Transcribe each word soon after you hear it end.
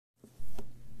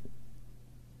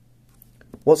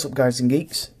What's up guys and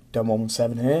geeks,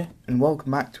 Dan117 here, and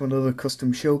welcome back to another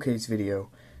custom showcase video.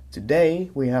 Today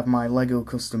we have my LEGO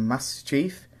custom Master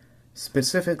Chief,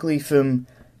 specifically from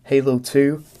Halo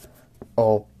 2,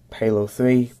 or Halo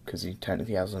 3, because he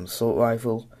technically has an assault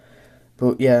rifle.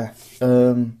 But yeah,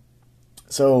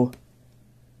 so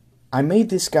I made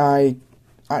this guy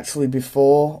actually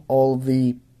before all of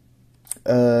the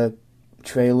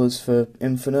trailers for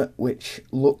Infinite, which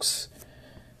looks,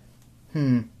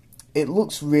 it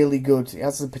looks really good. It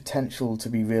has the potential to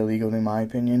be really good in my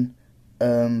opinion,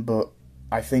 but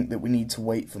I think that we need to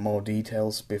wait for more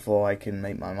details before I can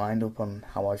make my mind up on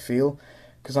how I feel,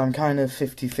 because I'm kind of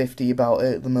 50-50 about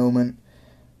it at the moment.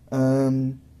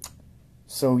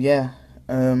 So yeah,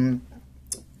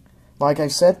 like I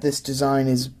said, this design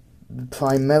is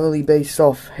primarily based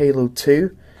off Halo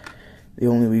 2. The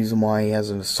only reason why he has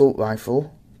an assault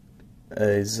rifle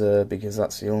is because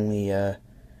that's the only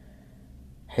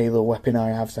Halo weapon I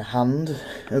have to hand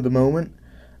at the moment.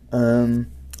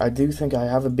 I do think I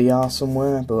have a BR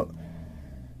somewhere, but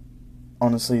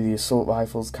honestly the assault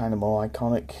rifle's kind of more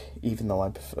iconic, even though I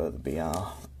prefer the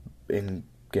BR in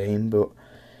game. But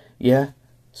yeah,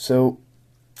 so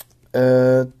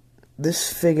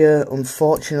this figure,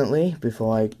 unfortunately,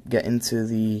 before I get into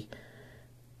the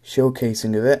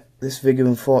showcasing of it, this figure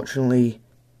unfortunately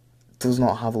does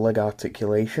not have leg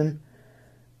articulation,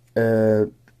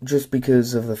 just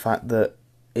because of the fact that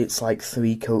it's like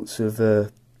 3 coats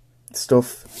of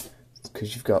stuff,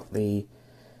 because you've got the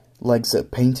legs that are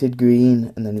painted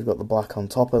green, and then you've got the black on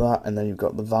top of that, and then you've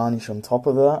got the varnish on top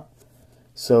of that,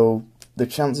 so the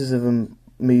chances of him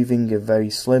moving are very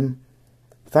slim.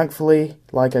 Thankfully,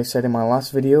 like I said in my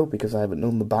last video, because I haven't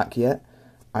done the back yet,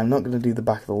 I'm not going to do the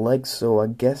back of the legs, so I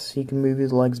guess he can move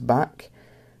his legs back,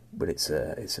 but it's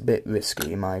a bit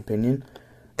risky in my opinion.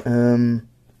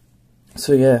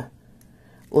 So yeah,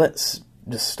 let's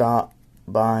just start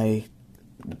by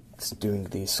doing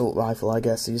the assault rifle, I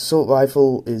guess. The assault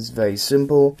rifle is very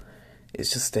simple.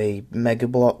 It's just a Mega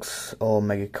Bloks or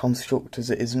Mega Construct, as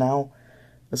it is now,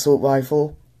 assault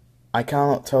rifle. I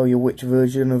cannot tell you which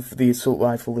version of the assault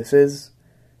rifle this is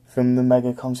from the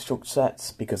Mega Construct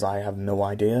sets, because I have no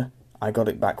idea. I got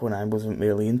it back when I wasn't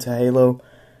really into Halo,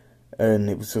 and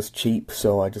it was just cheap,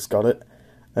 so I just got it.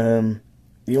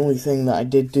 The only thing that I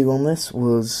did do on this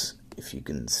was, if you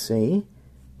can see,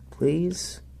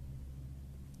 please,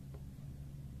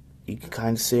 you can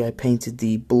kind of see I painted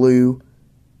the blue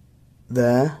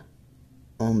there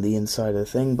on the inside of the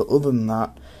thing, but other than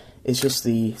that, it's just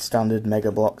the standard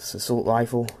Mega Bloks assault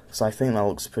rifle, so I think that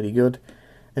looks pretty good,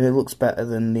 and it looks better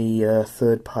than the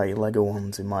third-party LEGO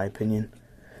ones in my opinion.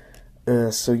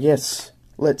 So yes,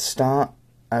 let's start,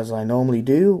 as I normally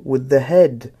do, with the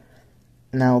head.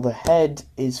 Now the head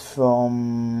is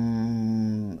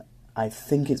from, I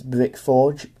think it's Brick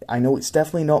Forge. I know it's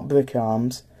definitely not Brick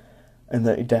Arms, and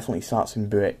that it definitely starts in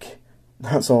brick.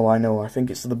 That's all I know. I think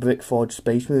it's the Brick Forge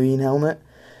Space Marine helmet.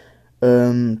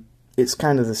 It's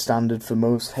kind of the standard for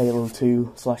most Halo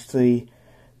 2/3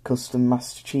 custom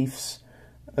Master Chiefs.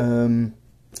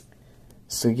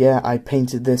 So yeah, I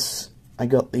painted this. I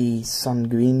got the sand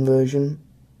green version.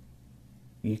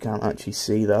 You can't actually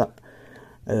see that,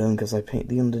 because I paint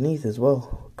the underneath as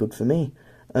well. Good for me.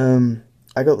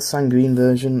 I got the sand green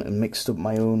version and mixed up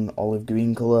my own olive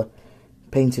green colour,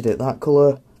 painted it that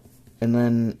colour, and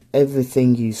then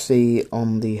everything you see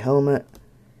on the helmet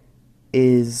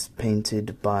is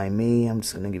painted by me. I'm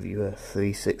just going to give you a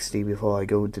 360 before I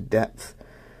go into depth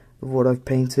of what I've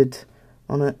painted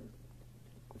on it.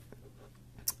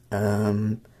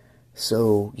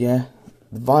 So yeah,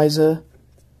 the visor,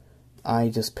 I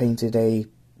just painted a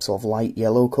sort of light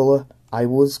yellow colour.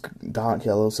 Dark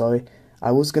yellow, sorry.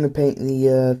 I was going to paint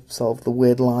the sort of the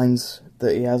weird lines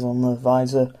that he has on the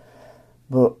visor,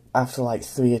 but after like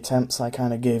 3 attempts I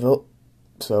kind of gave up.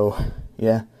 So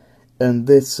yeah, and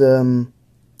this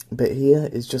bit here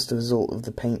is just a result of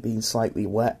the paint being slightly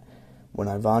wet when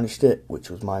I varnished it, which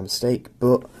was my mistake,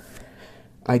 but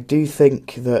I do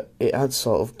think that it adds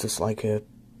sort of just like a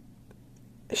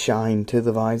shine to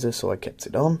the visor, so I kept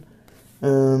it on.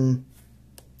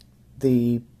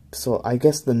 I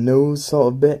guess the nose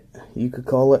sort of bit, you could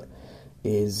call it,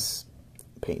 is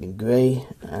painted grey,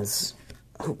 as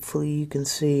hopefully you can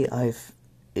see.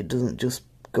 It doesn't just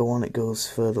go on, it goes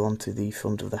further onto the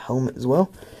front of the helmet as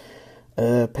well.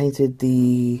 Painted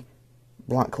the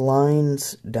black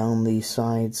lines down the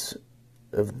sides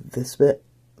of this bit,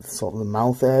 sort of the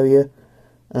mouth area.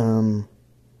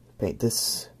 Paint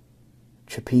this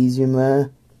trapezium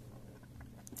there.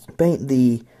 Paint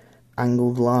the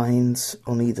angled lines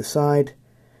on either side,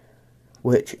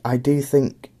 which I do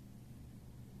think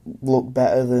look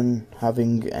better than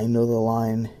having another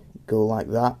line go like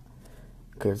that,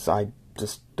 because I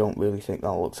just don't really think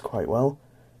that looks quite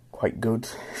good,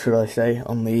 should I say,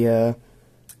 on the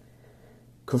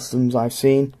customs I've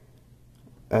seen.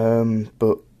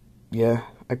 But yeah,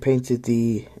 I painted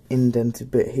the indented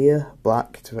bit here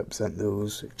black to represent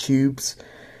those tubes.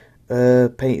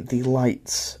 Painted the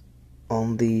lights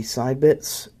on the side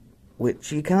bits,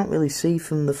 which you can't really see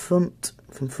from the front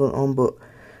on, but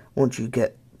once you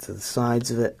get to the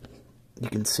sides of it, you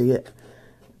can see it.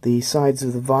 The sides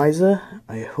of the visor,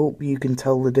 I hope you can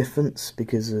tell the difference,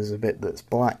 because there's a bit that's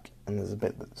black and there's a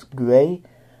bit that's grey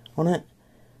on it.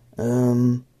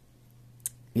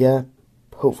 Yeah,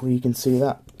 hopefully you can see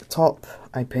that. Top,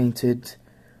 I painted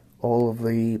all of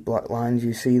the black lines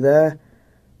you see there.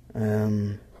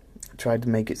 Tried to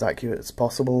make it as accurate as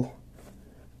possible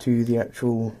to the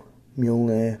actual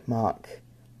Mjolnir Mark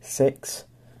 6.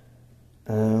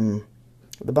 At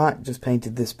the back, just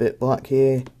painted this bit black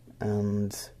here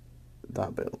and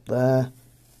that bit up there,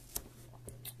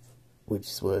 which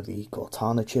is where the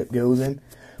Cortana chip goes in,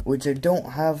 which I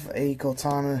don't have a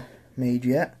Cortana made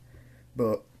yet,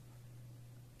 but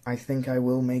I think I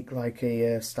will make like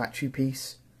a statue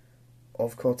piece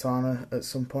of Cortana at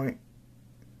some point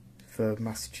for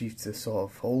Master Chief to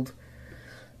sort of hold.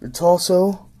 The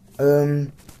torso,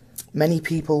 many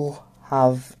people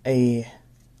have a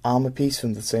armor piece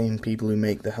from the same people who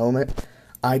make the helmet.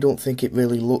 I don't think it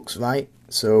really looks right,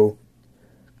 so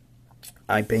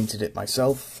I painted it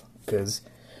myself, because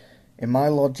in my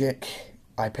logic,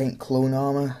 I paint clone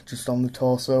armor just on the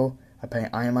torso, I paint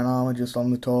Iron Man armor just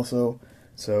on the torso,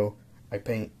 so I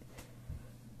paint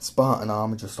Spartan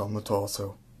armor just on the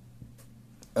torso.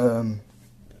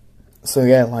 So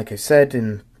yeah, like I said,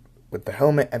 with the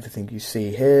helmet, everything you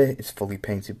see here is fully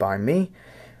painted by me.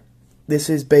 This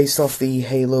is based off the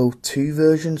Halo 2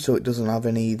 version, so it doesn't have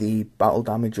any of the battle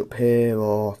damage up here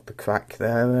or the crack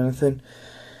there or anything.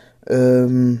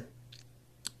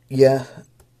 Yeah,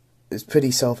 it's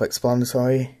pretty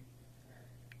self-explanatory.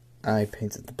 I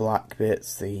painted the black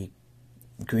bits, the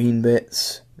green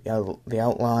bits, the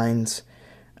outlines,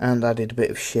 and I did a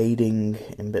bit of shading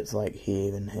in bits like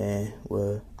here and here,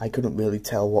 where I couldn't really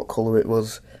tell what colour it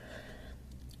was,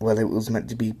 whether it was meant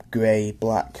to be grey,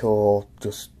 black, or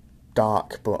just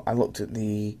dark. But I had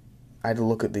a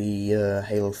look at the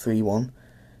Halo 3 one,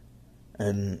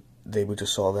 and they were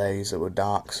just sort of areas that were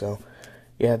dark. So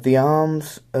yeah, the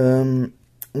arms,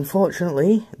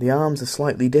 unfortunately, the arms are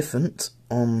slightly different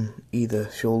on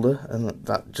either shoulder, and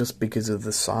that just because of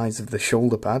the size of the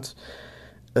shoulder pads.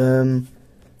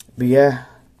 But yeah,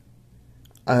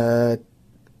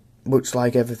 much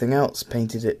like everything else,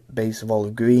 painted it base of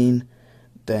olive green,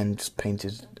 then just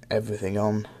painted everything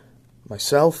on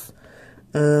myself.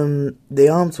 The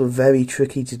arms were very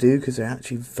tricky to do because they're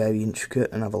actually very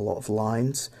intricate and have a lot of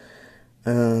lines.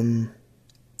 So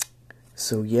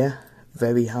yeah,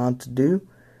 very hard to do,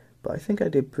 but I think I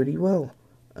did pretty well.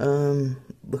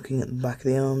 Looking at the back of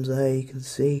the arms there, you can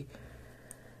see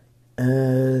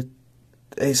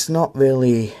it's not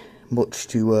really much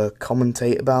to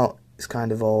commentate about. It's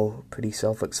kind of all pretty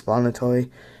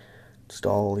self-explanatory. Just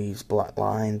all these black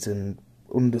lines and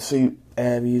undersuit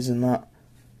areas and that.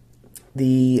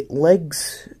 The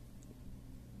legs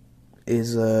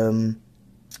is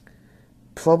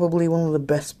probably one of the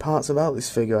best parts about this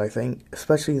figure, I think.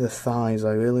 Especially the thighs.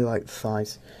 I really like the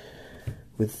thighs.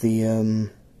 With the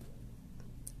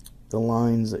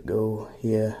lines that go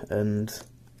here and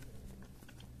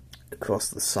across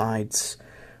the sides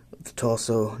of the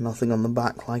torso, nothing on the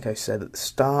back, like I said at the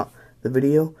start of the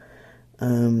video.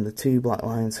 The two black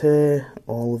lines here,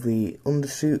 all of the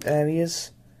undersuit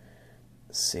areas.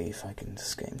 Let's see if I can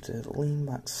just get him to lean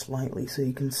back slightly so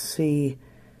you can see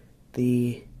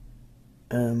the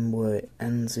where it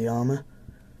ends the armour.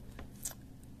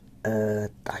 I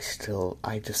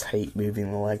just hate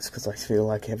moving the legs because I feel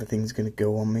like everything's going to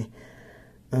go on me.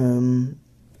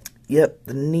 Yep,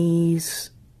 the knees,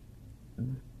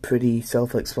 pretty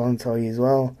self-explanatory as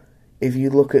well. If you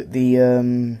look at the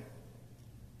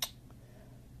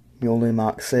Mjolnir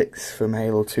Mark 6 from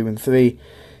Halo 2 and 3,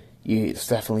 it's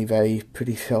definitely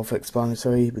pretty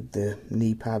self-explanatory with the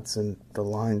knee pads and the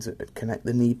lines that connect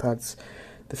the knee pads.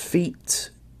 The feet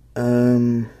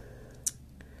aren't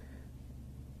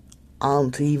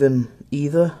even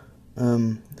either.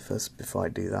 First, before I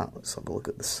do that, let's have a look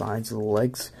at the sides of the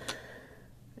legs.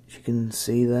 As you can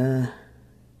see there,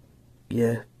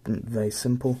 yeah, very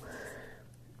simple.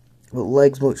 But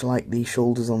legs, much like the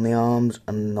shoulders on the arms,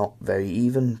 are not very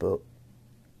even, but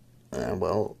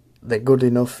well, they're good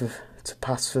enough to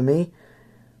pass for me.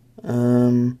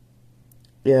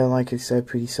 yeah, like I said,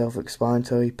 pretty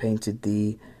self-explanatory. Painted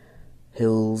the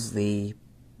hills, the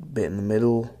bit in the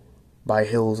middle. By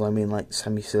hills, I mean like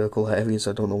semicircle areas.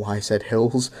 I don't know why I said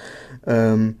hills.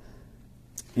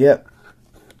 Yep.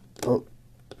 But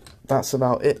that's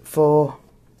about it for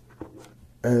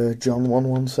John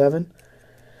 117.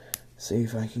 See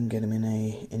if I can get him in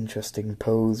a interesting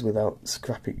pose without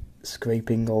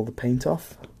scraping all the paint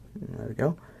off. There we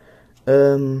go.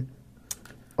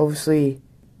 Obviously,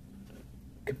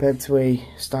 compared to a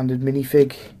standard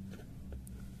minifig,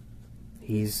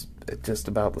 he's just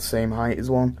about the same height as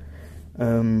one.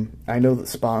 I know that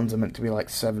Spartans are meant to be like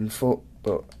 7 foot,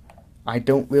 but I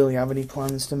don't really have any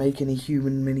plans to make any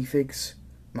human minifigs,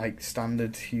 like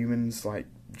standard humans, like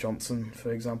Johnson,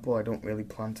 for example. I don't really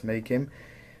plan to make him.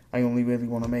 I only really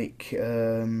want to make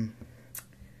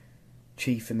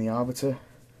Chief and the Arbiter,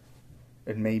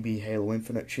 and maybe Halo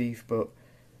Infinite Chief, but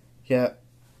yeah,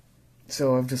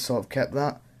 so I've just sort of kept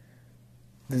that.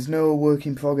 There's no work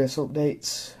in progress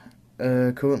updates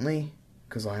currently,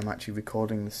 because I am actually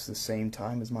recording this the same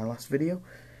time as my last video.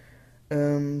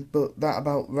 But that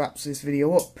about wraps this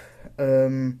video up.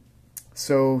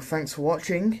 So thanks for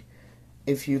watching.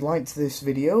 If you liked this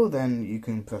video, then you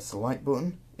can press the like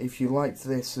button. If you liked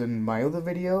this and my other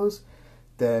videos,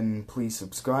 then please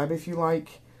subscribe if you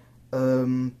like.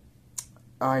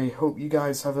 I hope you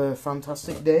guys have a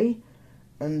fantastic day,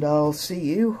 and I'll see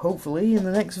you, hopefully, in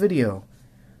the next video.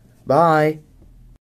 Bye!